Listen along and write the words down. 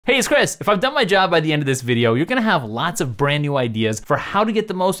it's Chris. If I've done my job by the end of this video, you're gonna have lots of brand new ideas for how to get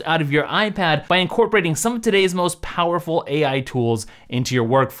the most out of your iPad by incorporating some of today's most powerful AI tools into your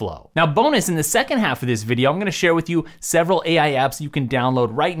workflow. Now, bonus, in the second half of this video, I'm gonna share with you several AI apps you can download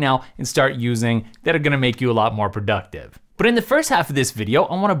right now and start using that are gonna make you a lot more productive. But in the first half of this video,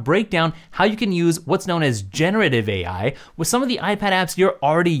 I wanna break down how you can use what's known as generative AI with some of the iPad apps you're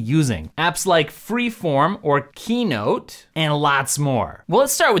already using. Apps like Freeform or Keynote, and lots more. Well,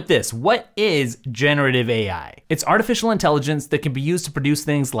 let's start with this. What is generative AI? It's artificial intelligence that can be used to produce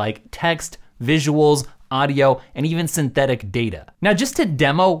things like text, visuals, audio, and even synthetic data. Now, just to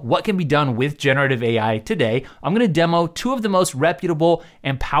demo what can be done with generative AI today, I'm gonna demo two of the most reputable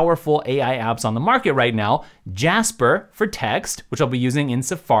and powerful AI apps on the market right now, Jasper for text, which I'll be using in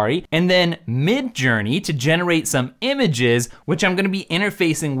Safari, and then Midjourney to generate some images, which I'm gonna be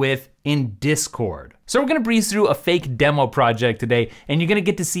interfacing with in Discord. So we're gonna breeze through a fake demo project today, and you're gonna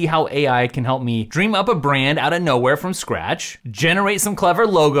get to see how AI can help me dream up a brand out of nowhere from scratch, generate some clever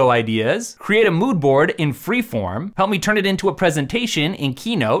logo ideas, create a mood board in Freeform, help me turn it into a presentation in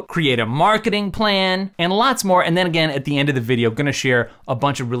Keynote, create a marketing plan, and lots more. And then again, at the end of the video, I'm gonna share a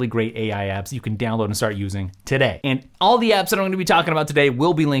bunch of really great AI apps you can download and start using today. And all the apps that I'm gonna be talking about today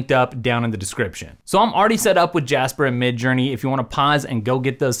will be linked up down in the description. So I'm already set up with Jasper and Midjourney. If you wanna pause and go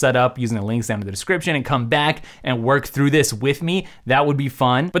get those set up using the links down in the description and come back and work through this with me, that would be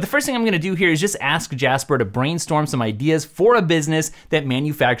fun. But the first thing I'm gonna do here is just ask Jasper to brainstorm some ideas for a business that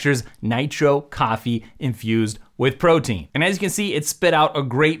manufactures nitro coffee infused with protein. And as you can see, it spit out a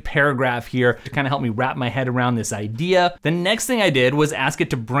great paragraph here to kind of help me wrap my head around this idea. The next thing I did was ask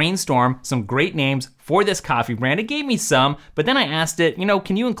it to brainstorm some great names for this coffee brand. It gave me some, but then I asked it,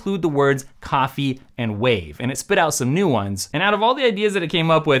 can you include the words coffee and wave? And it spit out some new ones. And out of all the ideas that it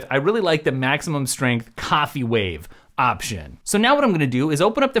came up with, I really like the maximum strength coffee wave option. So now what I'm gonna do is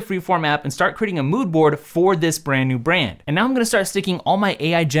open up the Freeform app and start creating a mood board for this brand new brand. And now I'm gonna start sticking all my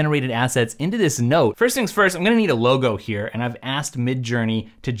AI generated assets into this note. First things first, I'm gonna need a logo here, and I've asked Midjourney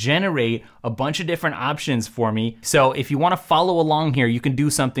to generate a bunch of different options for me. So if you wanna follow along here, you can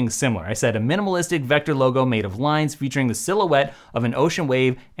do something similar. I said a minimalistic vector logo made of lines featuring the silhouette of an ocean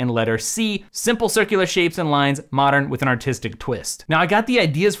wave and letter C, simple circular shapes and lines, modern with an artistic twist. Now I got the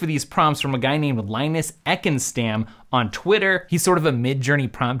ideas for these prompts from a guy named Linus Eckenstam on Twitter. He's sort of a Midjourney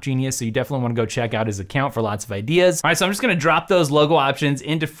prompt genius, so you definitely wanna go check out his account for lots of ideas. All right, so I'm just gonna drop those logo options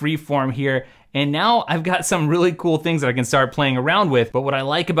into Freeform here, and now I've got some really cool things that I can start playing around with. But what I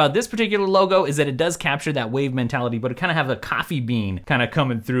like about this particular logo is that it does capture that wave mentality, but it kind of has a coffee bean kind of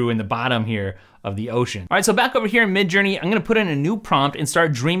coming through in the bottom here of the ocean. All right, so back over here in Midjourney, I'm gonna put in a new prompt and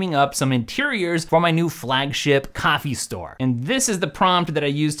start dreaming up some interiors for my new flagship coffee store. And this is the prompt that I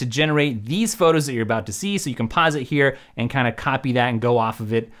use to generate these photos that you're about to see, so you can pause it here and kind of copy that and go off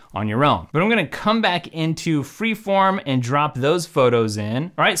of it on your own. But I'm gonna come back into Freeform and drop those photos in.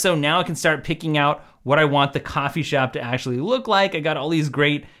 All right, so now I can start picking out what I want the coffee shop to actually look like. I got all these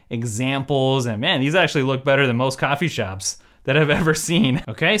great examples, and man, these actually look better than most coffee shops that I've ever seen.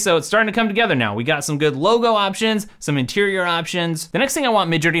 Okay, so it's starting to come together now. We got some good logo options, some interior options. The next thing I want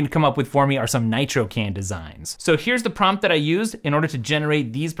Midjourney to come up with for me are some nitro can designs. So here's the prompt that I used in order to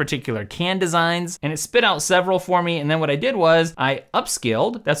generate these particular can designs, and it spit out several for me, and then what I did was I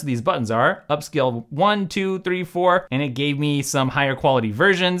upscaled, that's what these buttons are, upscaled 1, 2, 3, 4, and it gave me some higher quality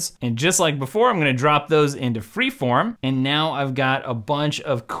versions. And just like before, I'm gonna drop those into Freeform, and now I've got a bunch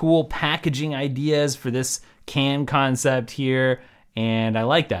of cool packaging ideas for this can concept here, and I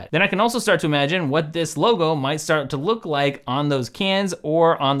like that. Then I can also start to imagine what this logo might start to look like on those cans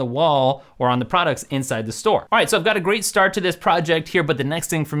or on the wall or on the products inside the store. All right, so I've got a great start to this project here, but the next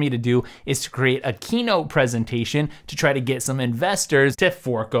thing for me to do is to create a Keynote presentation to try to get some investors to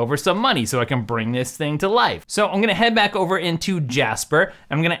fork over some money so I can bring this thing to life. So I'm gonna head back over into Jasper.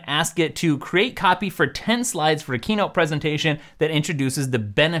 I'm gonna ask it to create copy for 10 slides for a Keynote presentation that introduces the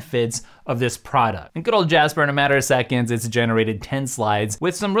benefits of this product. And good old Jasper, in a matter of seconds, it's generated 10 slides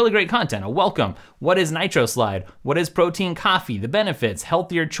with some really great content. A welcome, what is nitro slide? What is protein coffee? The benefits,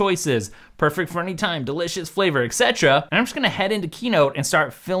 healthier choices, perfect for any time, delicious flavor, etc. And I'm just gonna head into Keynote and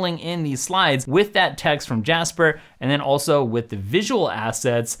start filling in these slides with that text from Jasper, and then also with the visual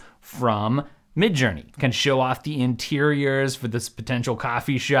assets from Midjourney. Can show off the interiors for this potential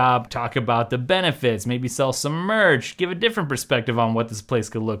coffee shop, talk about the benefits, maybe sell some merch, give a different perspective on what this place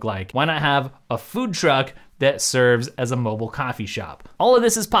could look like. Why not have a food truck that serves as a mobile coffee shop? All of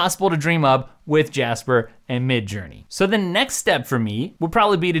this is possible to dream up with Jasper and Midjourney. So the next step for me would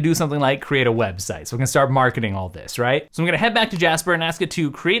probably be to do something like create a website. So we can start marketing all this, right? So I'm gonna head back to Jasper and ask it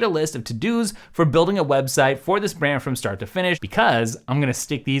to create a list of to-dos for building a website for this brand from start to finish, because I'm gonna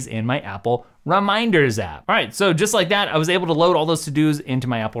stick these in my Apple Reminders app. All right, so just like that, I was able to load all those to-dos into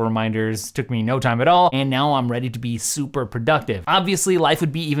my Apple Reminders. Took me no time at all, and now I'm ready to be super productive. Obviously, life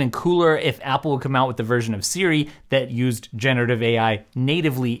would be even cooler if Apple would come out with the version of Siri that used generative AI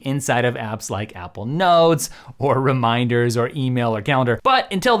natively inside of apps like Apple Notes or Reminders or email or calendar.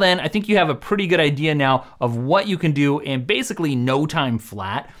 But until then, I think you have a pretty good idea now of what you can do in basically no time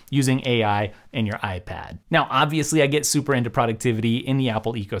flat using AI in your iPad. Now, obviously I get super into productivity in the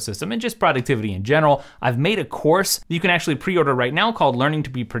Apple ecosystem and just productivity in general. I've made a course that you can actually pre-order right now called Learning to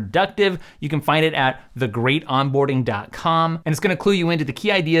Be Productive. You can find it at thegreatonboarding.com, and it's gonna clue you into the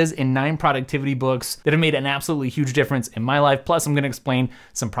key ideas in 9 productivity books that have made an absolutely huge difference in my life. Plus, I'm gonna explain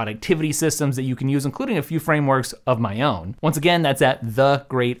some productivity systems that you can use, including a few frameworks of my own. Once again, that's at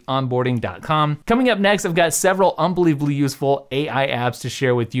thegreatonboarding.com. Coming up next, I've got several unbelievably useful AI apps to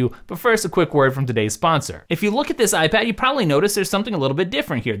share with you, but first, a quick word from today's sponsor. If you look at this iPad, you probably notice there's something a little bit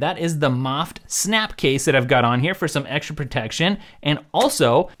different here. That is the Moft snap case that I've got on here for some extra protection, and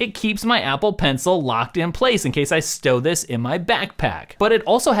also it keeps my Apple Pencil locked in place in case I stow this in my backpack. But it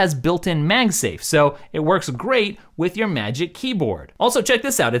also has built-in MagSafe, so it works great with your Magic Keyboard. Also, check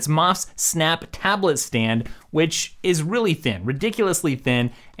this out. It's Moft's Snap tablet stand, which is really thin, ridiculously thin,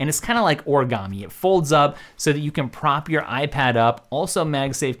 and it's kind of like origami. It folds up so that you can prop your iPad up, also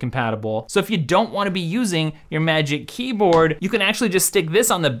MagSafe compatible. So if you don't want to be using your Magic Keyboard, you can actually just stick this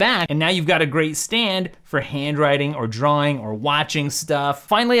on the back, and now you've got a great stand for handwriting or drawing or watching stuff.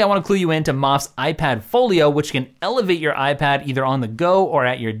 Finally, I want to clue you into Moft's iPad Folio, which can elevate your iPad either on the go or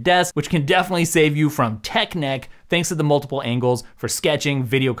at your desk, which can definitely save you from tech neck thanks to the multiple angles for sketching,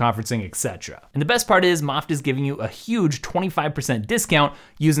 video conferencing, etc. And the best part is Moft is giving you a huge 25% discount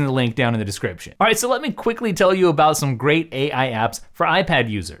using the link down in the description. All right, so let me quickly tell you about some great AI apps for iPad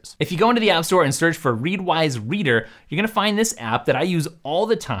users. If you go into the App Store and search for Readwise Reader, you're gonna find this app that I use all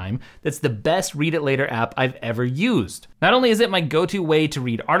the time that's the best Read It Later app I've ever used. Not only is it my go-to way to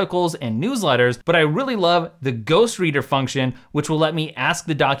read articles and newsletters, but I really love the Ghost Reader function, which will let me ask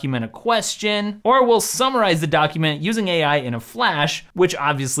the document a question, or will summarize the document using AI in a flash, which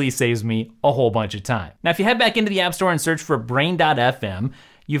obviously saves me a whole bunch of time. Now, if you head back into the App Store and search for Brain.fm,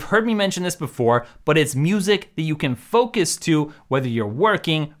 you've heard me mention this before, but it's music that you can focus to whether you're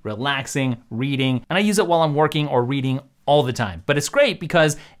working, relaxing, reading, and I use it while I'm working or reading all the time. But it's great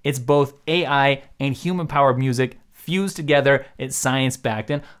because it's both AI and human-powered music fused together. It's science-backed,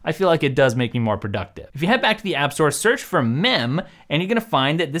 and I feel like it does make me more productive. If you head back to the App Store, search for Mem, and you're gonna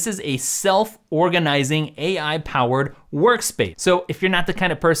find that this is a self-organizing AI-powered workspace. So if you're not the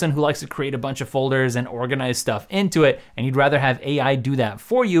kind of person who likes to create a bunch of folders and organize stuff into it, and you'd rather have AI do that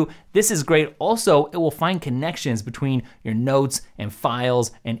for you, this is great. Also, it will find connections between your notes and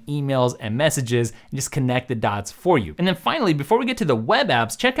files and emails and messages and just connect the dots for you. And then finally, before we get to the web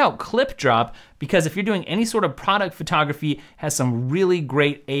apps, check out ClipDrop, because if you're doing any sort of product photography, it has some really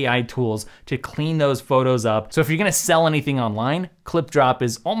great AI tools to clean those photos up. So if you're gonna sell anything online, ClipDrop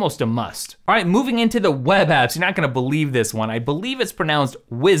is almost a must. All right, moving into the web apps, you're not gonna believe this one. I believe it's pronounced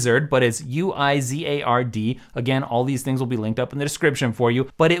Wizard, but it's UIZARD. Again, all these things will be linked up in the description for you,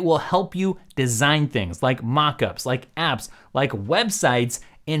 but it will help you design things like mockups, like apps, like websites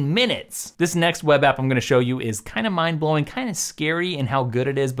in minutes. This next web app I'm gonna show you is kind of mind-blowing, kind of scary in how good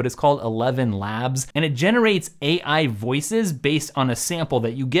it is, but it's called 11 Labs, and it generates AI voices based on a sample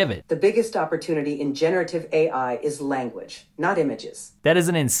that you give it. The biggest opportunity in generative AI is language, not images. That is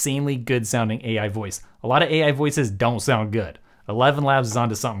an insanely good sounding AI voice. A lot of AI voices don't sound good. 11 Labs is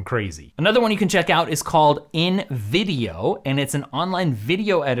onto something crazy. Another one you can check out is called InVideo, and it's an online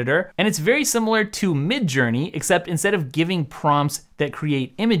video editor, and it's very similar to Midjourney, except instead of giving prompts that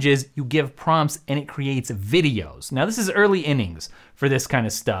create images, you give prompts and it creates videos. Now, this is early innings for this kind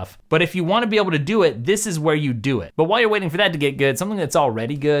of stuff, but if you want to be able to do it, this is where you do it. But while you're waiting for that to get good, something that's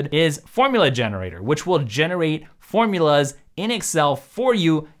already good is Formula Generator, which will generate formulas in Excel for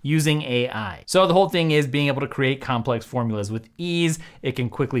you using AI. So the whole thing is being able to create complex formulas with ease. It can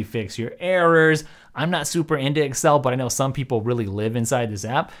quickly fix your errors. I'm not super into Excel, but I know some people really live inside this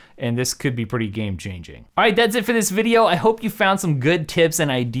app, and this could be pretty game changing. All right, that's it for this video. I hope you found some good tips and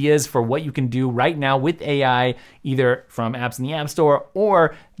ideas for what you can do right now with AI, either from apps in the App Store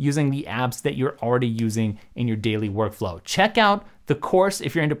or using the apps that you're already using in your daily workflow. Check out The course,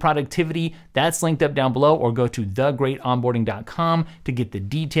 if you're into productivity, that's linked up down below, or go to thegreatonboarding.com to get the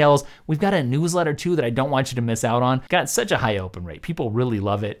details. We've got a newsletter too that I don't want you to miss out on. Got such a high open rate. People really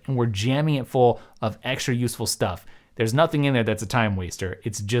love it, and we're jamming it full of extra useful stuff. There's nothing in there that's a time waster.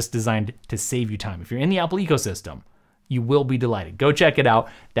 It's just designed to save you time. If you're in the Apple ecosystem, you will be delighted. Go check it out.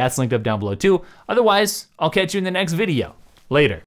 That's linked up down below too. Otherwise, I'll catch you in the next video. Later.